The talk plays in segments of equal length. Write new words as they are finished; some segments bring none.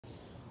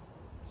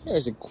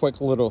Here's a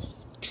quick little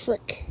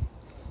trick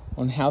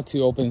on how to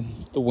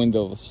open the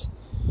windows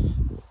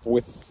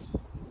with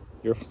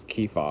your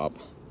key fob.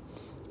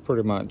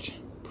 Pretty much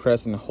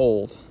press and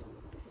hold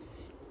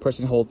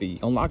the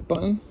unlock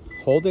button,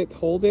 hold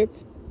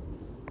it,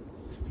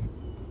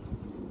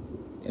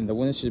 and the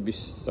window should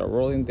start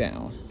rolling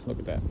down. Look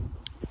at that.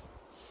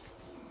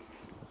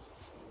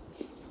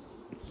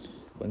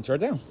 Windows are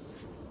down.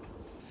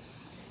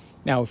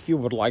 Now, if you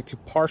would like to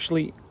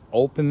partially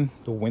open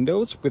the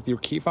windows with your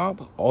key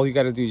fob, all you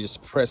got to do is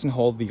just press and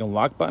hold the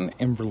unlock button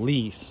and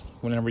release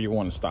whenever you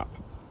want to stop.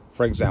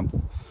 For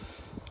example,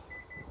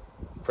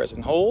 press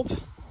and hold,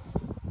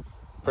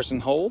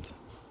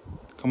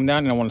 come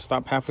down, and I want to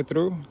stop halfway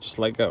through, just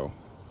let go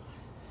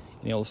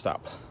and it'll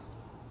stop.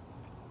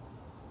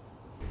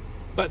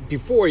 But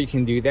before you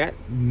can do that,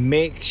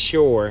 make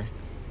sure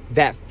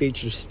that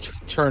feature is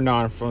turned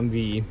on from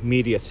the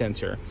media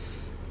center.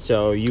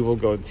 So you will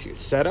go to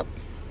setup,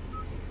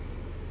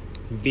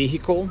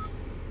 vehicle,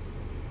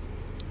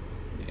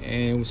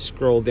 and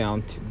scroll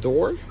down to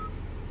door,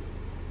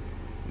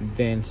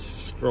 then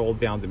scroll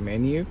down the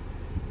menu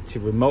to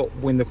remote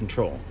window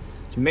control,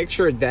 to make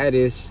sure that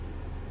is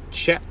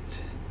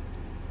checked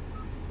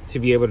to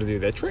be able to do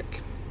that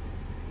trick.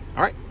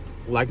 All right,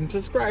 like and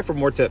subscribe for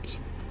more tips.